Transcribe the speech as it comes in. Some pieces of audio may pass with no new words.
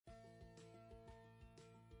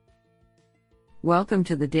Welcome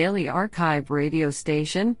to the Daily Archive radio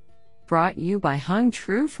station, brought you by Hung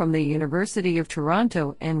Tru from the University of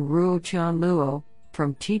Toronto and Ruo Chan Luo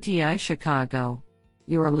from TTI Chicago.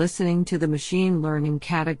 You are listening to the Machine Learning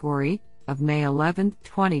category of May 11,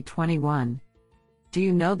 2021. Do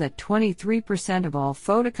you know that 23% of all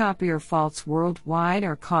photocopier faults worldwide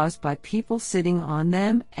are caused by people sitting on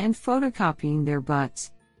them and photocopying their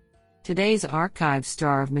butts? Today's archive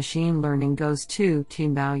star of machine learning goes to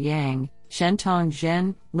Tianbao Yang, Shentong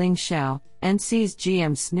Zhen, Ling Xiao, and C's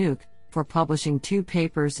GM Snook for publishing 2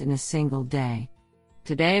 papers in a single day.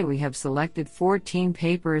 Today we have selected 14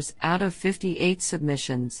 papers out of 58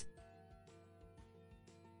 submissions.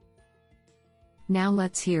 Now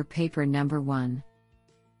let's hear paper number 1.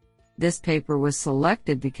 This paper was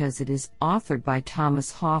selected because it is authored by Thomas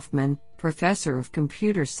Hoffmann, Professor of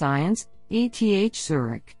Computer Science, ETH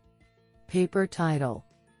Zurich. Paper title: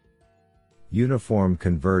 Uniform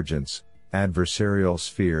Convergence, Adversarial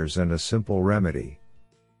Spheres and a Simple Remedy.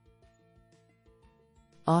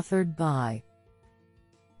 Authored by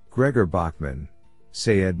Gregor Bachmann,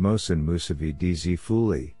 Sayed Mohsen Mousavi DZ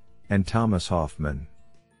Fooley, and Thomas Hoffmann.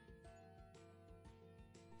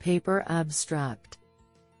 Paper abstract: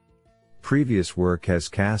 Previous work has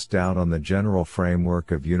cast doubt on the general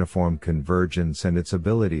framework of uniform convergence and its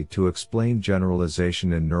ability to explain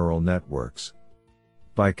generalization in neural networks.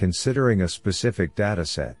 By considering a specific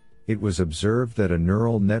dataset, it was observed that a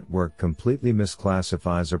neural network completely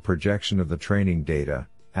misclassifies a projection of the training data,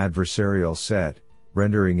 adversarial set,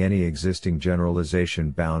 rendering any existing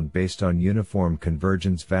generalization bound based on uniform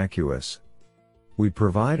convergence vacuous. We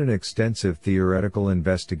provide an extensive theoretical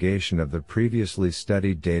investigation of the previously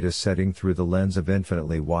studied data setting through the lens of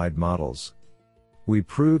infinitely wide models. We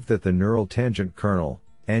prove that the neural tangent kernel,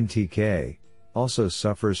 NTK, also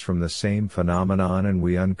suffers from the same phenomenon, and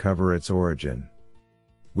we uncover its origin.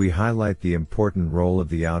 We highlight the important role of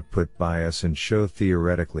the output bias and show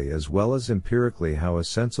theoretically as well as empirically how a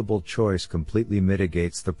sensible choice completely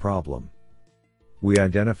mitigates the problem. We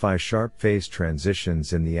identify sharp phase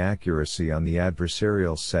transitions in the accuracy on the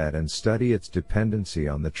adversarial set and study its dependency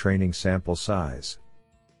on the training sample size.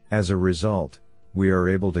 As a result, we are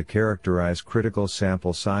able to characterize critical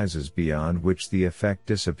sample sizes beyond which the effect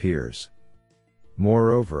disappears.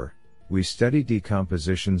 Moreover, we study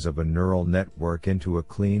decompositions of a neural network into a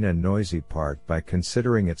clean and noisy part by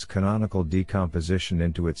considering its canonical decomposition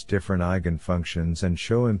into its different eigenfunctions and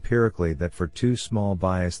show empirically that for too small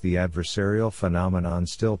bias the adversarial phenomenon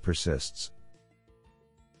still persists.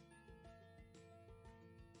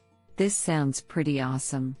 This sounds pretty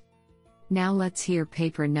awesome. Now let's hear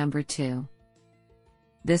paper number 2.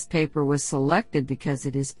 This paper was selected because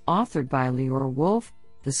it is authored by Lior Wolf,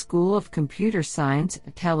 the School of Computer Science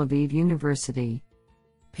at Tel Aviv University.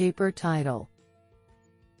 Paper title: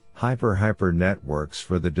 Hyper Networks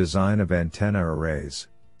for the Design of Antenna Arrays.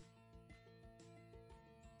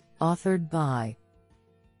 Authored by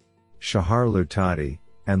Shahar Lutati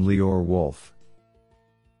and Lior Wolf.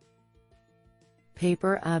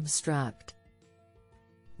 Paper abstract: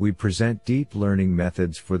 We present deep learning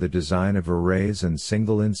methods for the design of arrays and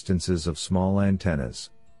single instances of small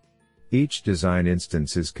antennas. Each design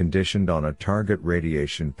instance is conditioned on a target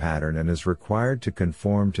radiation pattern and is required to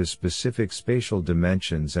conform to specific spatial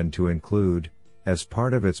dimensions and to include, as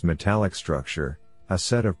part of its metallic structure, a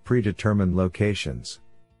set of predetermined locations.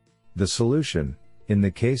 The solution, in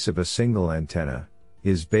the case of a single antenna,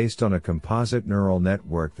 is based on a composite neural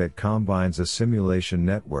network that combines a simulation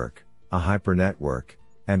network, a hypernetwork,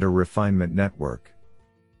 and a refinement network.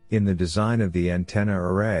 In the design of the antenna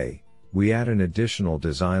array, we add an additional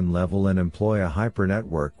design level and employ a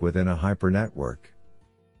hypernetwork within a hypernetwork.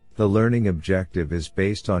 The learning objective is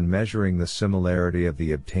based on measuring the similarity of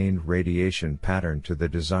the obtained radiation pattern to the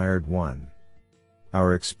desired one.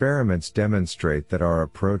 Our experiments demonstrate that our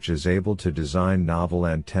approach is able to design novel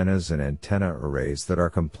antennas and antenna arrays that are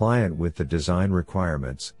compliant with the design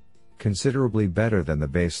requirements, considerably better than the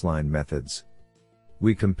baseline methods.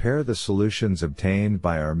 We compare the solutions obtained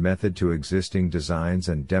by our method to existing designs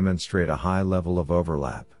and demonstrate a high level of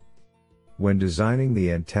overlap. When designing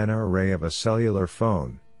the antenna array of a cellular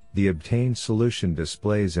phone, the obtained solution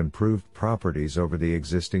displays improved properties over the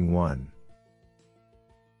existing one.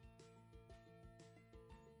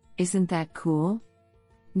 Isn't that cool?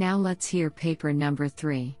 Now let's hear paper number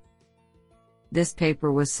 3. This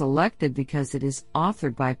paper was selected because it is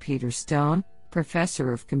authored by Peter Stone,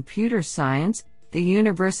 Professor of Computer Science, the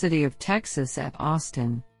University of Texas at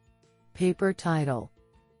Austin. Paper title: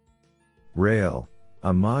 RAIL,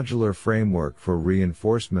 a modular framework for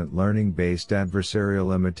reinforcement learning-based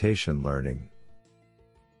adversarial imitation learning.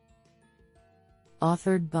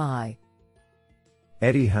 Authored by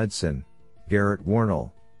Eddie Hudson, Garrett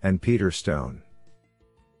Warnell, and Peter Stone.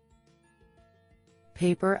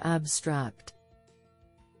 Paper abstract.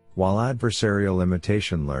 While adversarial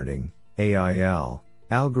imitation learning, AIL,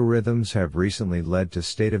 algorithms have recently led to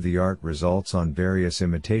state-of-the-art results on various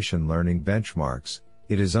imitation learning benchmarks,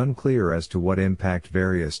 it is unclear as to what impact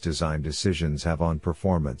various design decisions have on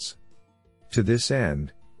performance. To this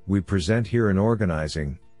end, we present here an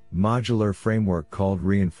organizing, modular framework called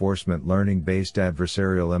Reinforcement Learning-Based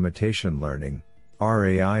Adversarial Imitation Learning,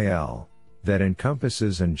 RAIL, that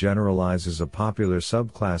encompasses and generalizes a popular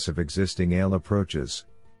subclass of existing AIL approaches.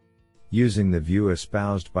 Using the view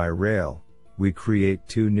espoused by RAIL, we create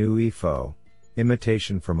two new IFO,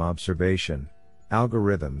 imitation from observation,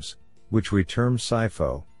 algorithms, which we term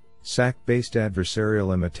SIFO, SAC-based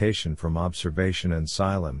adversarial imitation from observation, and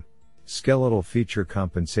SILEM, skeletal feature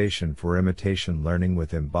compensation for imitation learning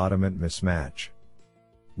with embodiment mismatch.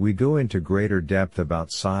 We go into greater depth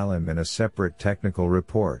about SILEM in a separate technical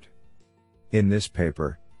report. In this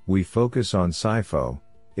paper, we focus on SIFO,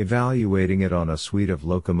 evaluating it on a suite of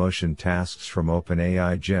locomotion tasks from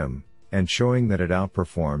OpenAI GYM, and showing that it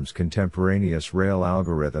outperforms contemporaneous RAIL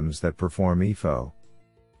algorithms that perform IFO.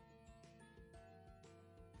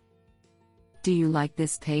 Do you like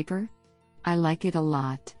this paper? I like it a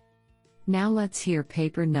lot. Now let's hear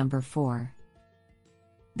paper number 4.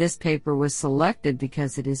 This paper was selected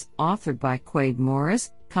because it is authored by Quade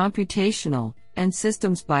Morris, Computational and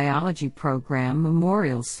Systems Biology Program,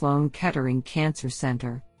 Memorial Sloan Kettering Cancer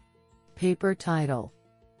Center. Paper title: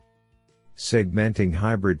 Segmenting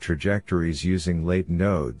Hybrid Trajectories Using Latent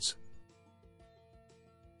Nodes.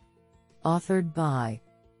 Authored by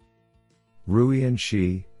Ruian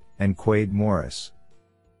Shi and Quade Morris.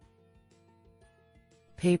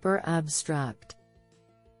 Paper abstract.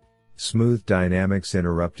 Smooth dynamics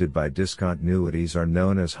interrupted by discontinuities are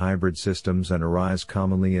known as hybrid systems and arise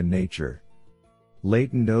commonly in nature.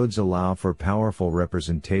 Latent nodes allow for powerful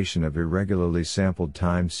representation of irregularly sampled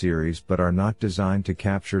time series but are not designed to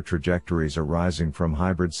capture trajectories arising from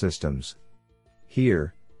hybrid systems.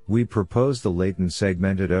 Here, we propose the latent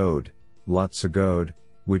segmented ODE, LOT-SEG-ODE,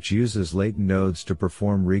 which uses latent nodes to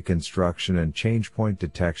perform reconstruction and change point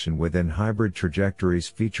detection within hybrid trajectories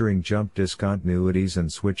featuring jump discontinuities and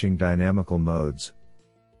switching dynamical modes.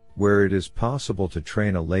 Where it is possible to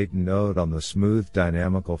train a latent node on the smooth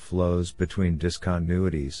dynamical flows between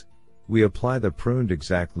discontinuities, we apply the pruned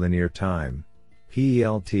exact linear time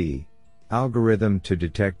 (PELT) algorithm to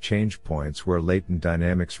detect change points where latent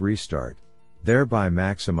dynamics restart, thereby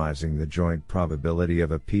maximizing the joint probability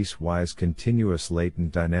of a piecewise continuous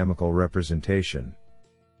latent dynamical representation.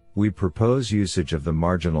 We propose usage of the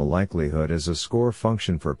marginal likelihood as a score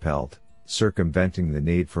function for PELT, circumventing the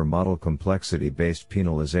need for model complexity-based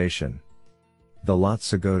penalization. The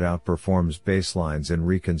LOT-SEG-ODE outperforms baselines in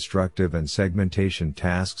reconstructive and segmentation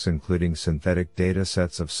tasks including synthetic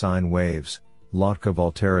datasets of sine waves,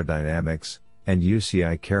 Lotka-Volterra dynamics, and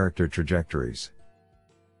UCI character trajectories.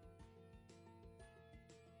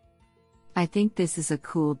 I think this is a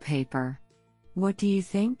cool paper. What do you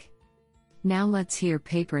think? Now let's hear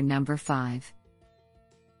paper number 5.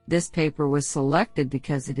 This paper was selected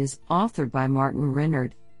because it is authored by Martin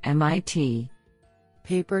Rinnard, MIT.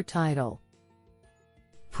 Paper title: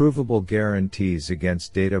 Provable Guarantees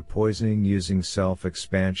Against Data Poisoning Using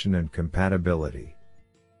Self-Expansion and Compatibility.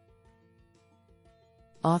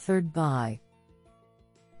 Authored by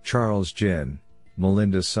Charles Jin,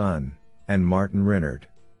 Melinda Sun, and Martin Rinnard.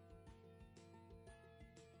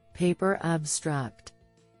 Paper abstract.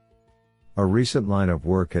 A recent line of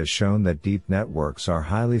work has shown that deep networks are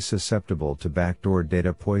highly susceptible to backdoor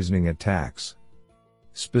data poisoning attacks.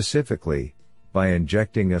 Specifically, by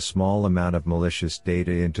injecting a small amount of malicious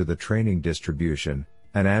data into the training distribution,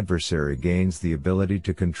 an adversary gains the ability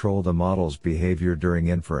to control the model's behavior during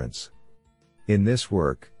inference. In this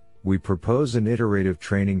work, we propose an iterative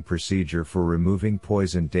training procedure for removing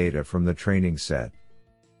poisoned data from the training set.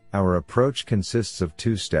 Our approach consists of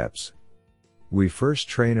 2 steps. We first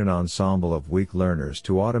train an ensemble of weak learners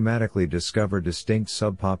to automatically discover distinct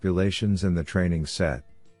subpopulations in the training set.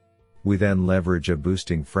 We then leverage a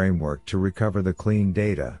boosting framework to recover the clean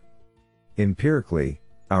data. Empirically,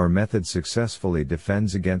 our method successfully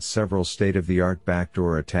defends against several state-of-the-art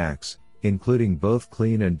backdoor attacks, including both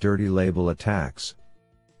clean and dirty label attacks.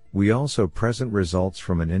 We also present results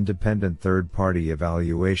from an independent third-party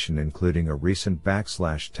evaluation including a recent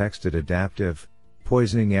 /texted adaptive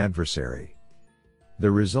poisoning adversary.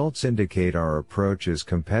 The results indicate our approach is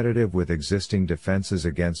competitive with existing defenses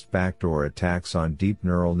against backdoor attacks on deep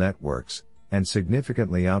neural networks, and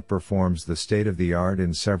significantly outperforms the state-of-the-art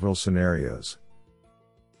in several scenarios.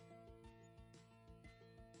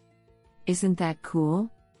 Isn't that cool?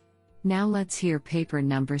 Now let's hear paper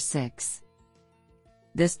number 6.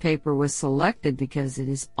 This paper was selected because it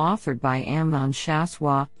is authored by Amnon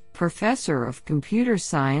Shaswa, Professor of Computer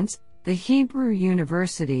Science, the Hebrew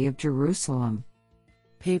University of Jerusalem.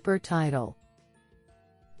 Paper title: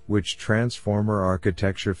 Which transformer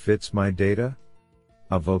architecture fits my data?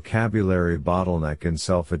 A vocabulary bottleneck in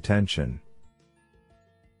self-attention.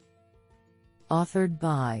 Authored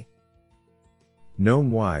by Noam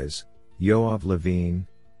Wise, Yoav Levine,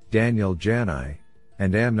 Daniel Janai,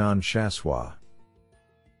 and Amnon Shaswa.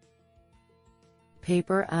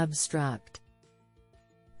 Paper abstract: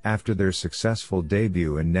 After their successful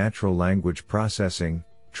debut in natural language processing,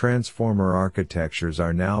 transformer architectures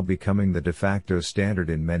are now becoming the de facto standard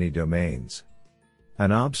in many domains.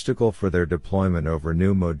 An obstacle for their deployment over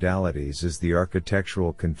new modalities is the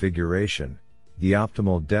architectural configuration. The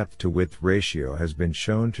optimal depth-to-width ratio has been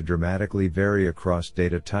shown to dramatically vary across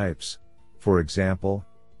data types, for example,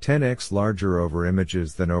 10x larger over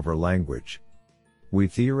images than over language. We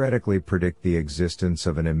theoretically predict the existence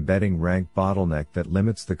of an embedding rank bottleneck that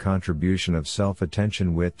limits the contribution of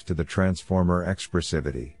self-attention width to the transformer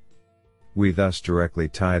expressivity. We thus directly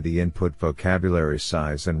tie the input vocabulary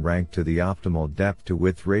size and rank to the optimal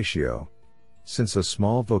depth-to-width ratio, since a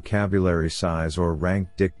small vocabulary size or rank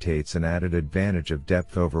dictates an added advantage of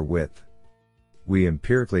depth over width. We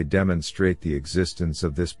empirically demonstrate the existence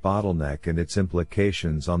of this bottleneck and its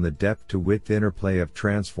implications on the depth-to-width interplay of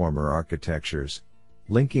transformer architectures,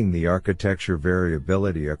 linking the architecture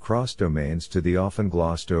variability across domains to the often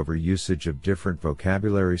glossed over usage of different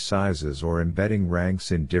vocabulary sizes or embedding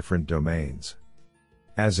ranks in different domains.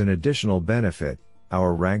 As an additional benefit,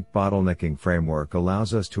 our rank bottlenecking framework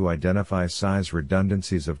allows us to identify size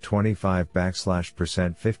redundancies of 25%,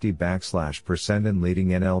 50% in leading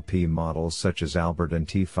NLP models such as Albert and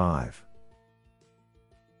T5.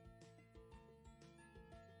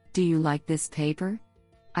 Do you like this paper?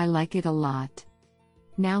 I like it a lot.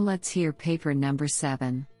 Now let's hear paper number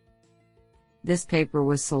 7. This paper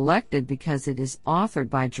was selected because it is authored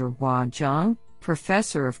by Zhihua Zhang,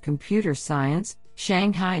 Professor of Computer Science,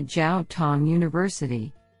 Shanghai Jiao Tong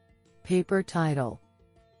University. Paper title: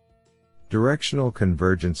 Directional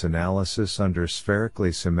Convergence Analysis under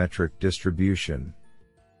Spherically Symmetric Distribution.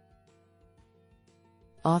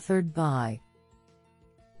 Authored by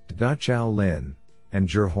Dachao Lin and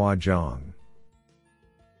Zhihua Zhang.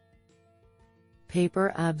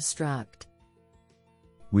 Paper abstract: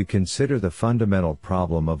 We consider the fundamental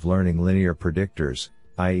problem of learning linear predictors,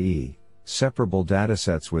 i.e., separable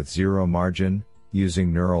datasets with zero margin,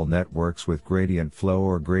 using neural networks with gradient flow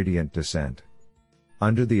or gradient descent.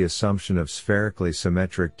 Under the assumption of spherically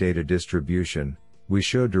symmetric data distribution, we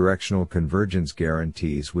show directional convergence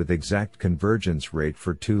guarantees with exact convergence rate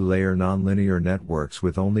for two-layer nonlinear networks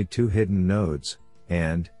with only two hidden nodes,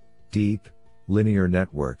 and deep, linear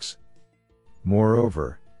networks.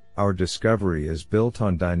 Moreover, our discovery is built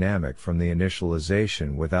on dynamic from the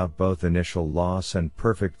initialization without both initial loss and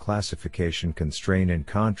perfect classification constraint in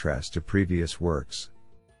contrast to previous works.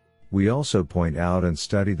 We also point out and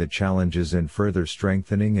study the challenges in further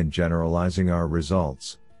strengthening and generalizing our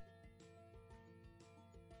results.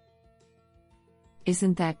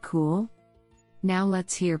 Isn't that cool? Now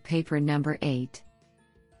let's hear paper number 8.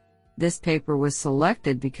 This paper was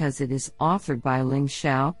selected because it is authored by Ling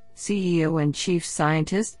Xiao, CEO and Chief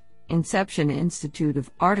Scientist, Inception Institute of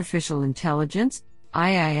Artificial Intelligence,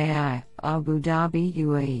 IIAI, Abu Dhabi,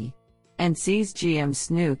 UAE, and Cees GM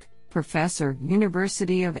Snoek, Professor,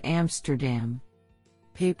 University of Amsterdam.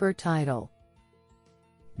 Paper title: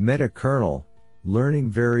 Meta-kernel, Learning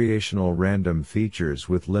Variational Random Features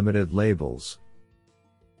with Limited Labels.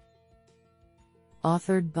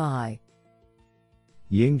 Authored by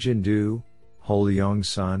Yingjin Du, Holiang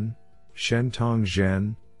Sun, Shentong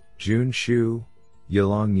Zhen, Jun Xu,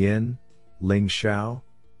 Yilong Yin, Ling Xiao,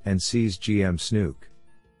 and Cees GM Snoek.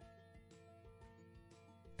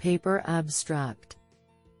 Paper abstract: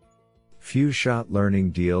 Few-shot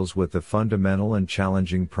learning deals with the fundamental and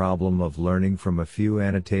challenging problem of learning from a few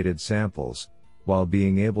annotated samples, while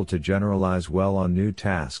being able to generalize well on new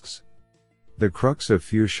tasks. The crux of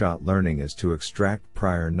few-shot learning is to extract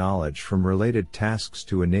prior knowledge from related tasks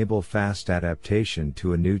to enable fast adaptation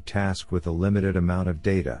to a new task with a limited amount of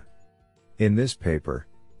data. In this paper,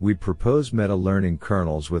 we propose meta-learning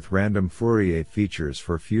kernels with random Fourier features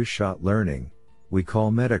for few-shot learning, we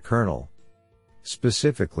call meta-kernel.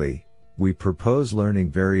 Specifically, we propose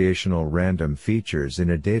learning variational random features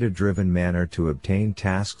in a data-driven manner to obtain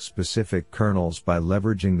task-specific kernels by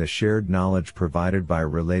leveraging the shared knowledge provided by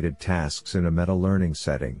related tasks in a meta-learning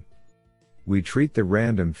setting. We treat the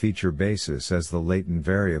random feature basis as the latent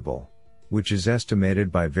variable, which is estimated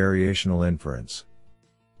by variational inference.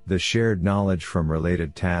 The shared knowledge from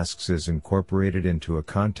related tasks is incorporated into a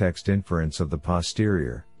context inference of the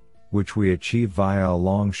posterior, which we achieve via a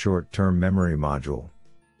long short-term memory module.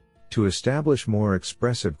 To establish more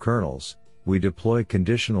expressive kernels, we deploy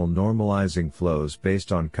conditional normalizing flows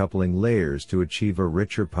based on coupling layers to achieve a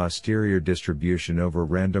richer posterior distribution over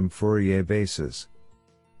random Fourier bases.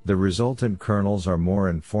 The resultant kernels are more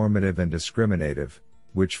informative and discriminative,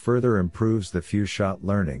 which further improves the few-shot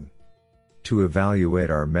learning. To evaluate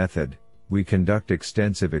our method, we conduct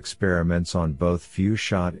extensive experiments on both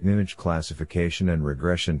few-shot image classification and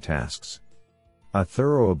regression tasks. A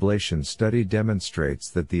thorough ablation study demonstrates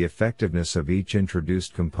that the effectiveness of each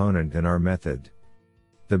introduced component in our method.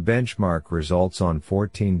 The benchmark results on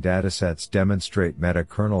 14 datasets demonstrate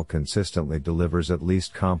meta-kernel consistently delivers at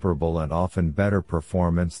least comparable and often better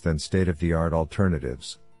performance than state-of-the-art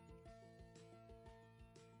alternatives.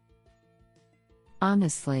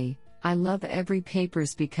 Honestly, I love every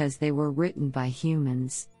papers because they were written by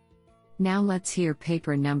humans. Now let's hear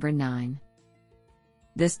paper number 9.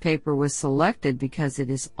 This paper was selected because it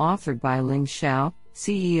is authored by Ling Xiao,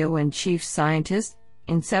 CEO and Chief Scientist,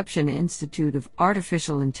 Inception Institute of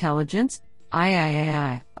Artificial Intelligence,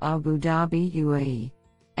 IIAI, Abu Dhabi, UAE,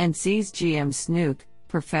 and Cees GM Snoek,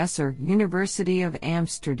 Professor, University of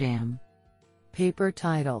Amsterdam. Paper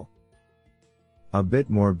title: A bit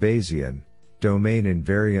more Bayesian, Domain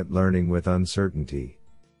Invariant Learning with Uncertainty.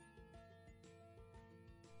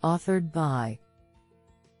 Authored by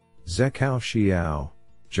Zhekao Xiao,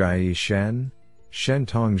 Jiayi Shen,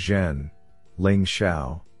 Shentong Zhen, Ling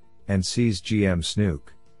Xiao, and Cees GM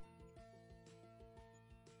Snoek.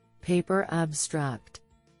 Paper abstract: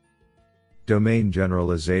 Domain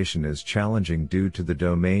generalization is challenging due to the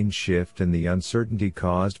domain shift and the uncertainty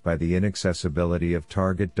caused by the inaccessibility of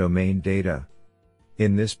target domain data.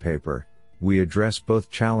 In this paper, we address both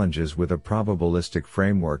challenges with a probabilistic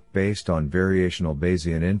framework based on variational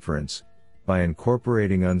Bayesian inference, by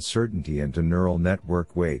incorporating uncertainty into neural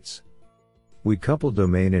network weights. We couple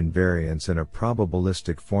domain invariance and a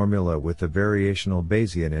probabilistic formula with the variational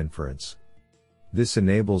Bayesian inference. This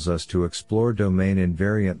enables us to explore domain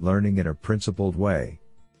invariant learning in a principled way.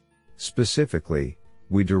 Specifically,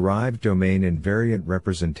 we derive domain invariant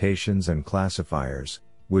representations and classifiers,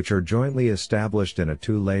 which are jointly established in a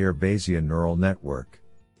two-layer Bayesian neural network.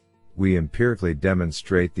 We empirically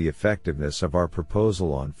demonstrate the effectiveness of our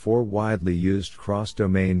proposal on 4 widely used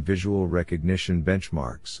cross-domain visual recognition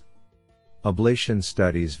benchmarks. Ablation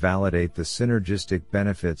studies validate the synergistic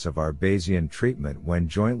benefits of our Bayesian treatment when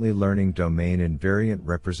jointly learning domain invariant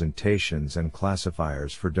representations and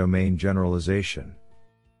classifiers for domain generalization.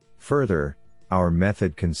 Further, our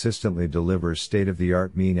method consistently delivers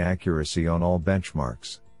state-of-the-art mean accuracy on all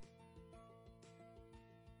benchmarks.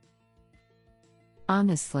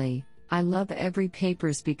 Honestly, I love every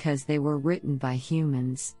papers because they were written by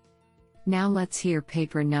humans. Now let's hear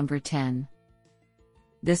paper number 10.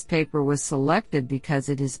 This paper was selected because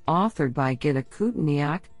it is authored by Gitta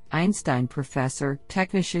Kuteniak, Einstein Professor,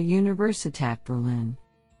 Technische Universität Berlin.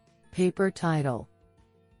 Paper title: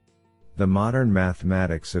 The Modern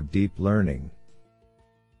Mathematics of Deep Learning.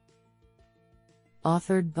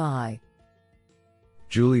 Authored by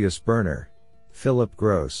Julius Berner, Philip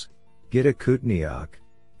Gross, Gitta Kuteniak,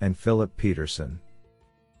 and Philip Peterson.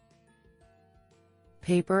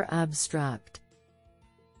 Paper abstract: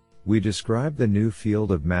 We describe the new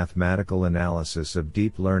field of mathematical analysis of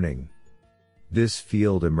deep learning. This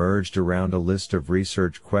field emerged around a list of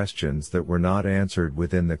research questions that were not answered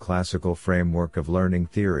within the classical framework of learning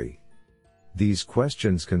theory. These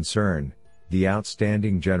questions concern the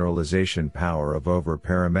outstanding generalization power of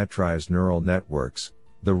over-parametrized neural networks,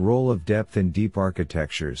 the role of depth in deep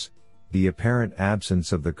architectures, the apparent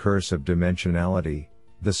absence of the curse of dimensionality,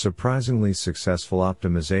 the surprisingly successful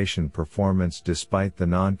optimization performance despite the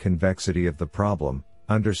non-convexity of the problem,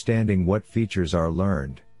 understanding what features are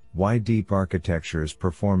learned, why deep architectures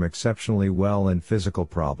perform exceptionally well in physical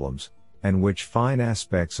problems, and which fine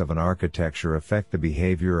aspects of an architecture affect the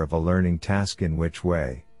behavior of a learning task in which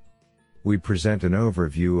way. We present an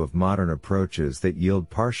overview of modern approaches that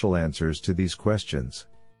yield partial answers to these questions.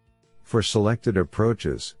 For selected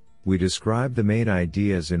approaches, we describe the main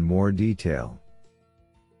ideas in more detail.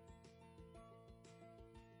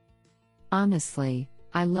 Honestly,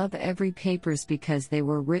 I love every papers because they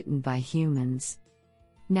were written by humans.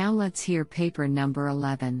 Now let's hear paper number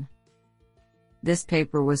 11. This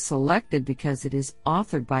paper was selected because it is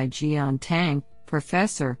authored by Jian Tang,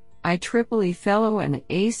 Professor, IEEE Fellow and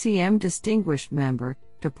ACM Distinguished Member,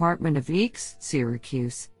 Department of EECS,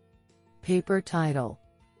 Syracuse. Paper title: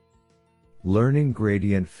 Learning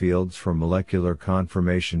gradient fields for molecular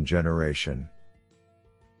conformation generation.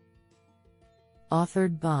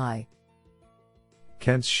 Authored by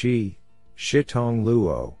Kent Shi, Shitong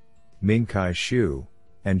Luo, Mingkai Xu,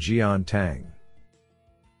 and Jian Tang.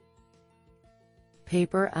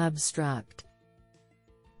 Paper Abstract.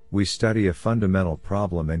 We study a fundamental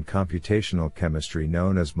problem in computational chemistry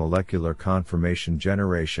known as molecular conformation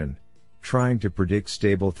generation, trying to predict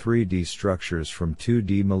stable 3D structures from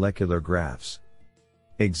 2D molecular graphs.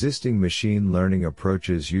 Existing machine learning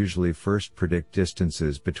approaches usually first predict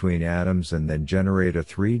distances between atoms and then generate a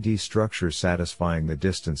 3D structure satisfying the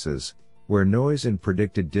distances, where noise in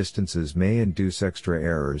predicted distances may induce extra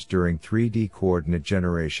errors during 3D coordinate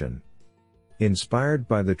generation. Inspired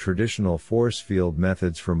by the traditional force field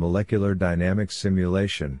methods for molecular dynamics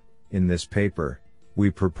simulation, in this paper, we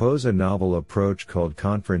propose a novel approach called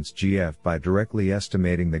Conference GF by directly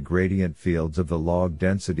estimating the gradient fields of the log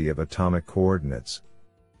density of atomic coordinates.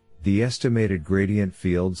 The estimated gradient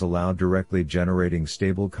fields allow directly generating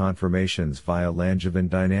stable conformations via Langevin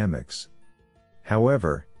dynamics.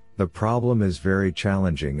 However, the problem is very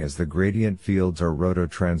challenging as the gradient fields are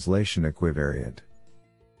rototranslation equivariant.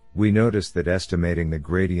 We notice that estimating the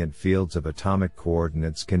gradient fields of atomic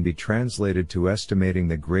coordinates can be translated to estimating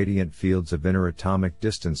the gradient fields of interatomic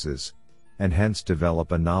distances, and hence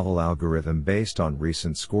develop a novel algorithm based on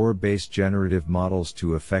recent score-based generative models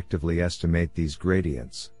to effectively estimate these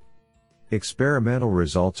gradients. Experimental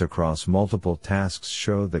results across multiple tasks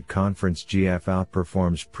show that Conference GF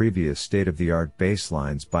outperforms previous state-of-the-art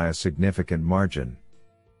baselines by a significant margin.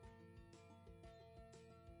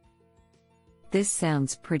 This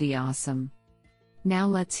sounds pretty awesome. Now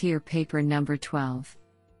let's hear paper number 12.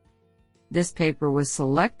 This paper was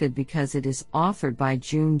selected because it is authored by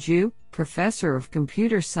Jun Zhu, Professor of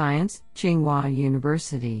Computer Science, Tsinghua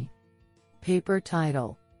University. Paper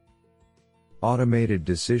title: Automated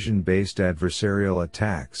Decision-Based Adversarial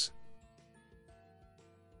Attacks.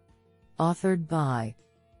 Authored by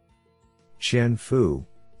Qian Fu,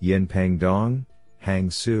 Yinpeng Dong, Hang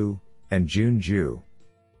Su, and Jun Zhu.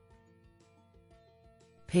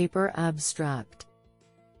 Paper Abstract.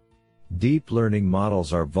 Deep learning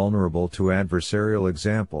models are vulnerable to adversarial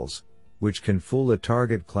examples, which can fool a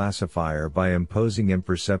target classifier by imposing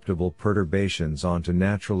imperceptible perturbations onto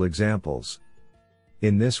natural examples.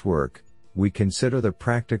 In this work, we consider the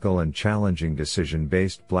practical and challenging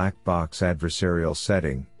decision-based black box adversarial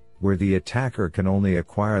setting, where the attacker can only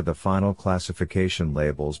acquire the final classification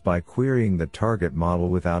labels by querying the target model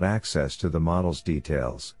without access to the model's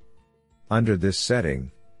details. Under this setting,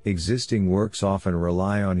 existing works often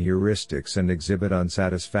rely on heuristics and exhibit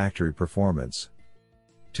unsatisfactory performance.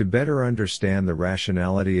 To better understand the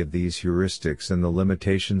rationality of these heuristics and the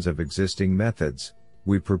limitations of existing methods,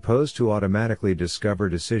 we propose to automatically discover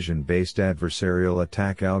decision-based adversarial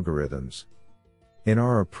attack algorithms. In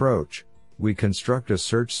our approach, we construct a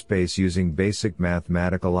search space using basic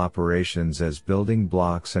mathematical operations as building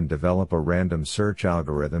blocks and develop a random search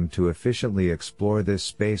algorithm to efficiently explore this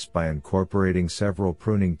space by incorporating several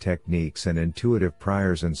pruning techniques and intuitive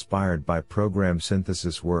priors inspired by program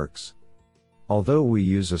synthesis works. Although we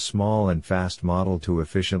use a small and fast model to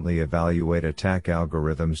efficiently evaluate attack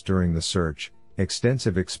algorithms during the search,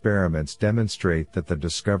 extensive experiments demonstrate that the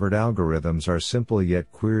discovered algorithms are simple yet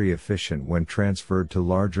query efficient when transferred to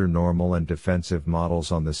larger normal and defensive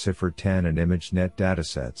models on the CIFAR-10 and ImageNet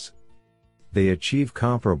datasets. They achieve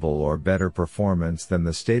comparable or better performance than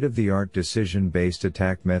the state-of-the-art decision-based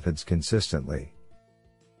attack methods consistently.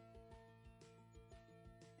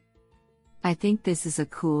 I think this is a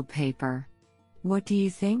cool paper. What do you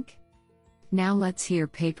think? Now let's hear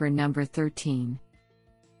paper number 13.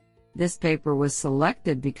 This paper was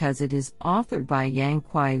selected because it is authored by Yang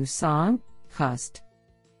Qiu Song, Cust.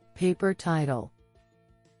 Paper title: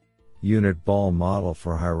 Unit ball model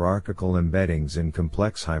for hierarchical embeddings in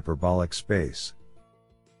complex hyperbolic space.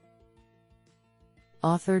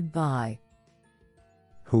 Authored by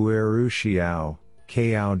Huiru Xiao,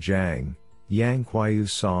 Kao Zhang, Yang Qiu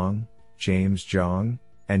Song, James Zhang,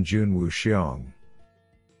 and Junwu Xiong.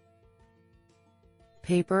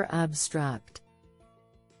 Paper Abstract.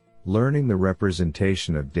 Learning the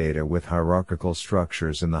representation of data with hierarchical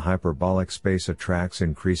structures in the hyperbolic space attracts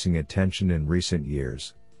increasing attention in recent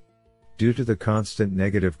years. Due to the constant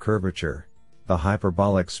negative curvature, the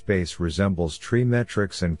hyperbolic space resembles tree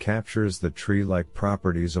metrics and captures the tree-like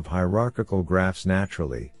properties of hierarchical graphs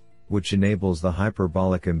naturally, which enables the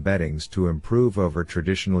hyperbolic embeddings to improve over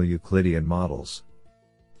traditional Euclidean models.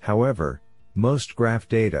 However, most graph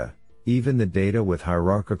data, Even the data with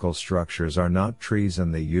hierarchical structures are not trees,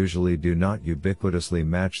 and they usually do not ubiquitously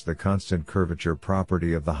match the constant curvature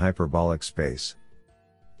property of the hyperbolic space.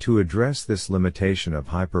 To address this limitation of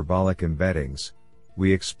hyperbolic embeddings,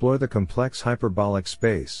 we explore the complex hyperbolic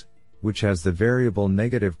space, which has the variable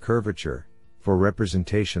negative curvature, for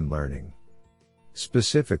representation learning.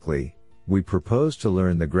 Specifically, we propose to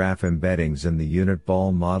learn the graph embeddings in the unit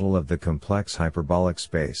ball model of the complex hyperbolic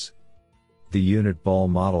space. The unit ball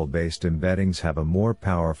model-based embeddings have a more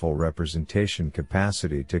powerful representation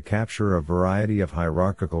capacity to capture a variety of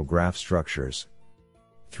hierarchical graph structures.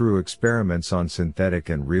 Through experiments on synthetic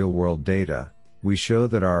and real-world data, we show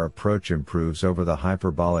that our approach improves over the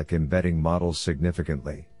hyperbolic embedding models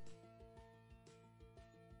significantly.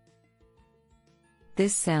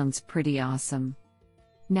 This sounds pretty awesome.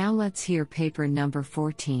 Now let's hear paper number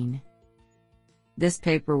 14. This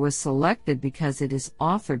paper was selected because it is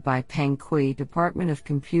authored by Peng Kui, Department of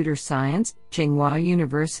Computer Science, Tsinghua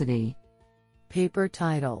University. Paper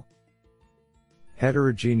title: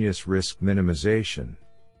 Heterogeneous Risk Minimization.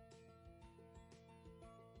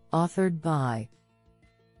 Authored by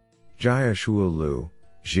Jiashua Liu,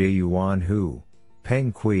 Zhiyuan Hu,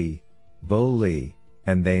 Peng Kui, Bo Li,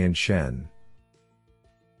 and Thayan Shen.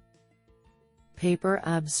 Paper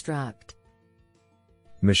abstract: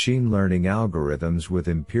 Machine learning algorithms with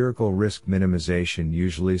empirical risk minimization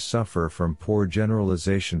usually suffer from poor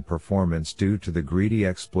generalization performance due to the greedy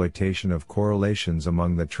exploitation of correlations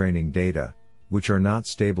among the training data, which are not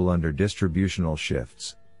stable under distributional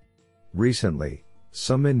shifts. Recently,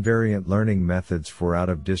 some invariant learning methods for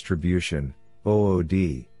out-of-distribution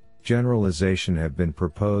 (OOD) generalization have been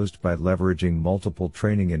proposed by leveraging multiple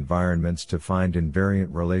training environments to find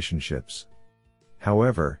invariant relationships.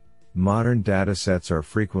 However, modern datasets are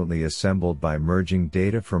frequently assembled by merging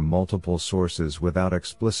data from multiple sources without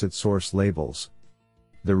explicit source labels.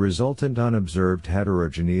 The resultant unobserved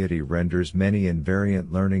heterogeneity renders many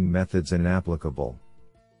invariant learning methods inapplicable.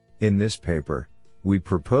 In this paper, we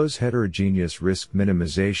propose heterogeneous risk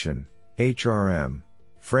minimization (HRM)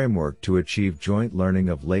 framework to achieve joint learning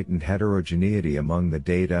of latent heterogeneity among the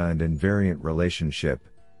data and invariant relationship,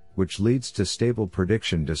 which leads to stable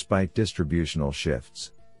prediction despite distributional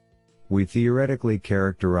shifts. We theoretically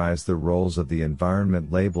characterize the roles of the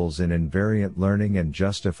environment labels in invariant learning and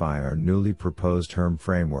justify our newly proposed HRM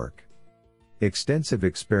framework. Extensive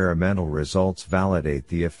experimental results validate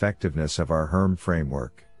the effectiveness of our HRM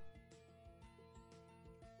framework.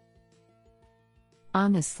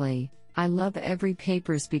 Honestly, I love every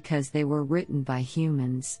papers because they were written by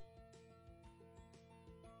humans.